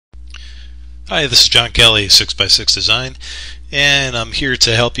Hi, this is John Kelly, 6x6 Design, and I'm here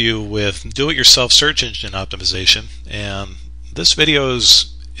to help you with do-it-yourself search engine optimization. And this video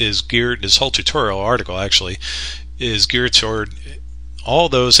is geared, this whole tutorial article actually, is geared toward all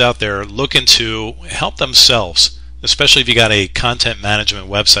those out there looking to help themselves, especially if you got a content management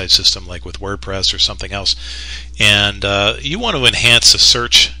website system like with WordPress or something else, and you want to enhance the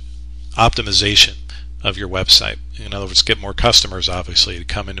search optimization of your website. In other words, get more customers obviously to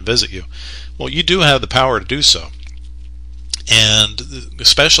come in and visit you. Well, you do have the power to do so, and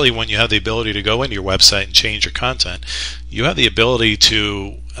especially when you have the ability to go into your website and change your content, you have the ability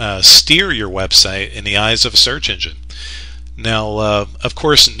to steer your website in the eyes of a search engine. Now, of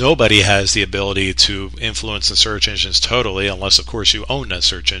course, nobody has the ability to influence the search engines totally, unless, of course, you own that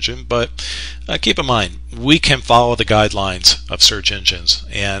search engine. But keep in mind, we can follow the guidelines of search engines.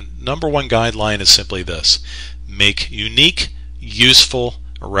 And number one guideline is simply this: make unique, useful,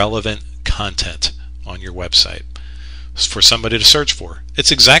 relevant content on your website for somebody to search for.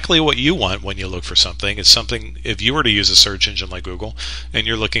 It's exactly what you want when you look for something. It's something, if you were to use a search engine like Google and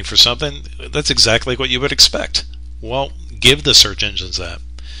you're looking for something, that's exactly what you would expect. Well, give the search engines that.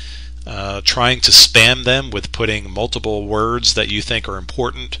 Trying to spam them with putting multiple words that you think are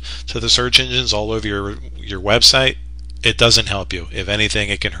important to the search engines all over your website, it doesn't help you. If anything,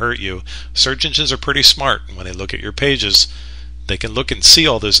 it can hurt you. Search engines are pretty smart. When they look at your pages, they can look and see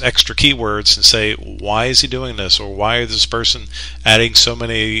all those extra keywords and say, why is he doing this? Or why is this person adding so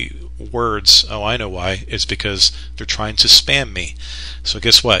many words? Oh, I know why. It's because they're trying to spam me. So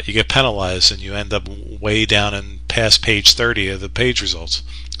guess what? You get penalized and you end up way down in past page 30 of the page results,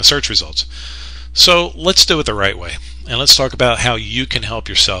 the search results. So let's do it the right way, and let's talk about how you can help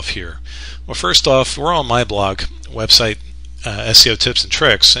yourself here. Well, first off, we're on my blog website, SEO tips and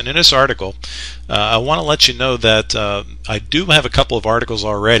tricks, and in this article I want to let you know that I do have a couple of articles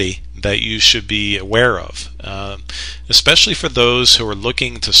already that you should be aware of, especially for those who are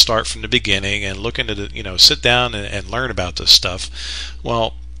looking to start from the beginning and looking to sit down and learn about this stuff.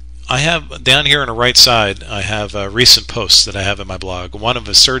 Well, I have down here on the right side, I have recent posts that I have in my blog. One of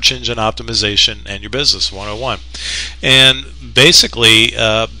a search engine optimization and your business 101, and basically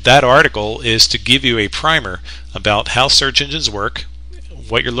that article is to give you a primer about how search engines work,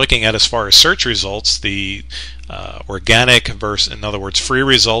 what you're looking at as far as search results, the organic versus, in other words, free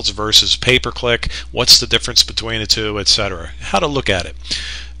results versus pay-per-click, what's the difference between the two, etc., how to look at it.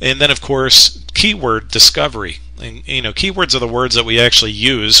 And then, of course, keyword discovery. And, keywords are the words that we actually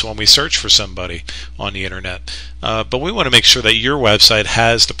use when we search for somebody on the internet. But we want to make sure that your website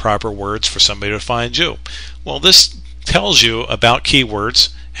has the proper words for somebody to find you. Well, this tells you about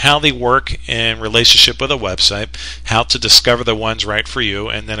keywords, how they work in relationship with a website, how to discover the ones right for you,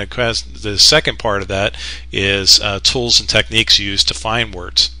 and then the second part of that is tools and techniques used to find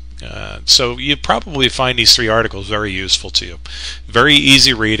words. So you probably find these three articles very useful to you. Very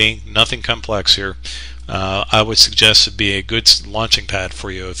easy reading, nothing complex here. I would suggest it be a good launching pad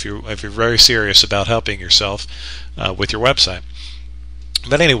for you if you're very serious about helping yourself with your website.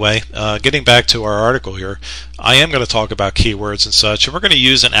 But anyway, getting back to our article here, I am going to talk about keywords and such, and we're going to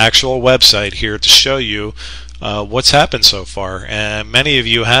use an actual website here to show you what's happened so far. And many of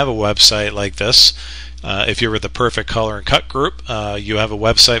you have a website like this. If you're with the Perfect Color and Cut group, you have a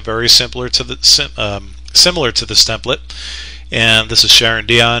website very similar to this template. And this is Sharon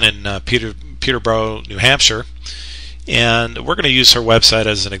Dion in Peterborough, New Hampshire. And we're going to use her website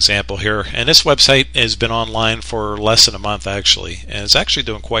as an example here. And this website has been online for less than a month actually, and it's actually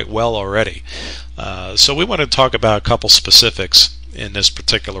doing quite well already. So we want to talk about a couple specifics in this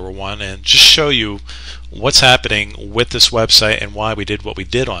particular one and just show you what's happening with this website and why we did what we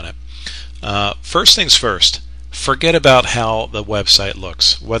did on it. First things first, forget about how the website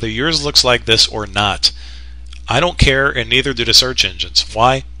looks. Whether yours looks like this or not, I don't care, and neither do the search engines.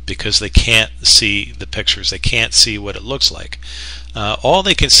 Why? Because they can't see the pictures. They can't see what it looks like. All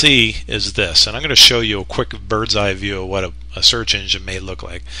they can see is this, and I'm going to show you a quick bird's eye view of what a search engine may look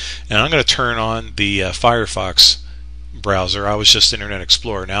like. And I'm going to turn on the Firefox browser. I was just Internet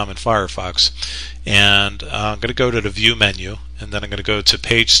Explorer. Now I'm in Firefox, and I'm going to go to the View menu, and then I'm going to go to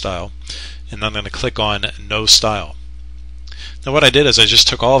Page Style, and then I'm going to click on No Style. Now what I did is I just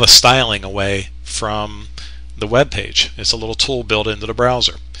took all the styling away from the web page. It's a little tool built into the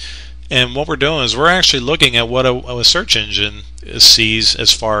browser. And what we're doing is we're actually looking at what a search engine sees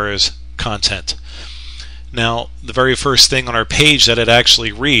as far as content. Now, the very first thing on our page that it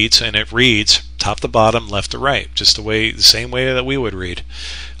actually reads, and it reads top to bottom, left to right, just the same way that we would read.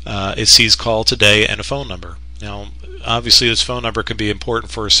 It sees call today and a phone number. Now, obviously, this phone number could be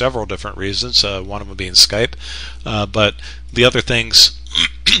important for several different reasons. One of them being Skype, but the other things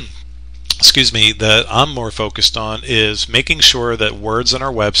that I'm more focused on is making sure that words on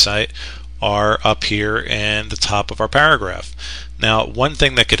our website are up here in the top of our paragraph. Now, one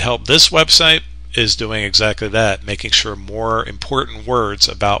thing that could help this website is doing exactly that, making sure more important words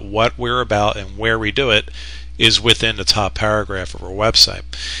about what we're about and where we do it is within the top paragraph of our website.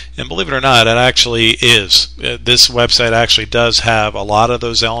 And believe it or not, it actually is. This website actually does have a lot of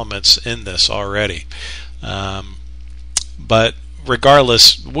those elements in this already. But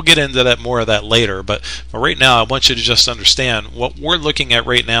regardless, we'll get into that more of that later, but right now I want you to just understand what we're looking at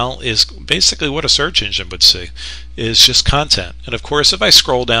right now is basically what a search engine would see, is just content. And of course, if I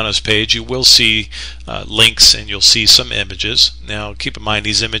scroll down this page, you will see links and you'll see some images. Now keep in mind,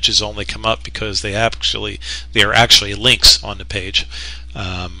 these images only come up because they are actually links on the page.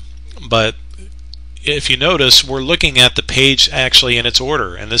 But if you notice, we're looking at the page actually in its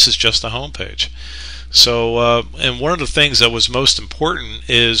order, and this is just the home page. So, and one of the things that was most important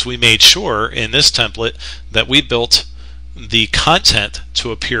is we made sure in this template that we built the content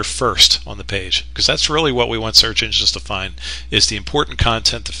to appear first on the page, because that's really what we want search engines to find, is the important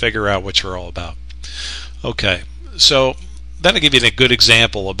content to figure out what you're all about. Okay, so that'll give you a good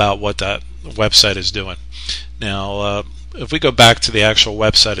example about what that website is doing. Now, if we go back to the actual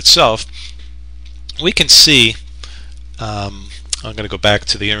website itself, we can see I'm going to go back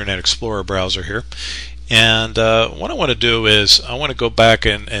to the Internet Explorer browser here, and what I want to do is I want to go back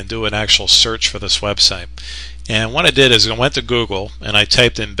and do an actual search for this website. And what I did is I went to Google and I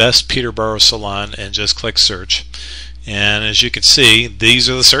typed in Best Peterborough Salon and just clicked search. And as you can see, these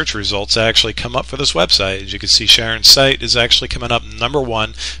are the search results that actually come up for this website. As you can see, Sharon's site is actually coming up number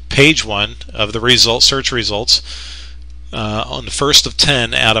 1, page 1 of the search results, on the first of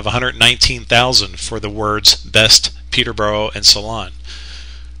 10 out of 119,000 for the words Best Peterborough and Salon.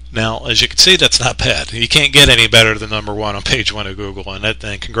 Now, as you can see, that's not bad. You can't get any better than number 1 on page 1 of Google.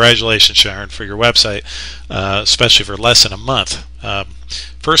 And congratulations, Sharon, for your website, especially for less than a month.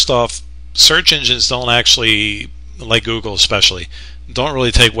 First off, search engines don't actually, like Google especially, don't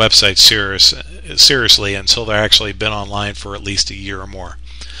really take websites seriously until they're actually been online for at least a year or more.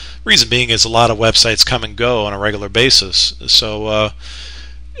 Reason being is a lot of websites come and go on a regular basis. So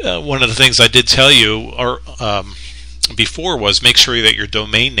one of the things I did tell you before was make sure that your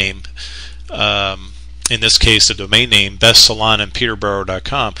domain name, in this case the domain name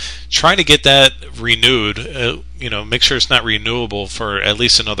bestsalonandpeterborough.com, try to get that renewed. Make sure it's not renewable for at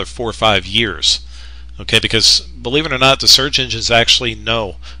least another 4 or 5 years. Okay, because believe it or not, the search engines actually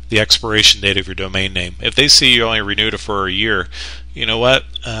know the expiration date of your domain name. If they see you only renewed it for a year, you know what?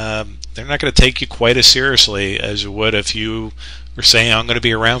 They're not going to take you quite as seriously as you would if you were saying, I'm going to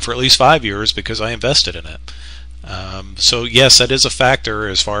be around for at least 5 years because I invested in it. So yes, that is a factor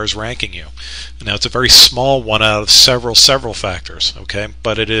as far as ranking you. Now, it's a very small one out of several factors, okay?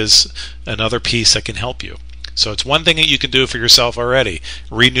 But it is another piece that can help you. So it's one thing that you can do for yourself already.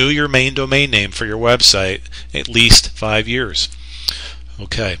 Renew your main domain name for your website at least 5 years.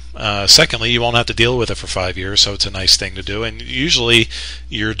 Okay. Secondly, you won't have to deal with it for 5 years, so it's a nice thing to do. And usually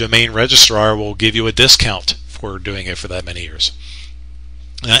your domain registrar will give you a discount for doing it for that many years.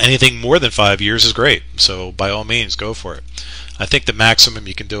 Anything more than 5 years is great, so by all means go for it. I think the maximum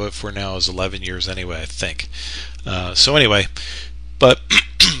you can do it for now is 11 years anyway, I think. So anyway, but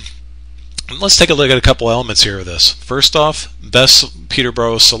let's take a look at a couple elements here of this. First off, Best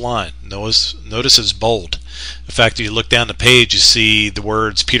Peterborough Salon. Notice it's bold. In fact, if you look down the page, you see the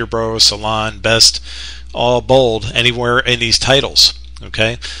words Peterborough Salon, Best, all bold anywhere in these titles.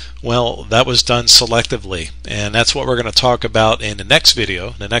 Okay, well, that was done selectively, and that's what we're going to talk about in the next video.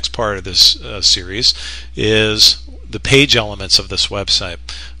 The next part of this series is the page elements of this website.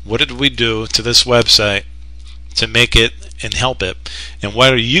 What did we do to this website to make it and help it, and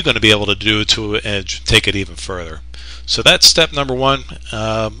what are you going to be able to do to take it even further? So that's step number 1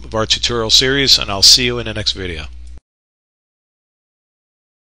 of our tutorial series, and I'll see you in the next video.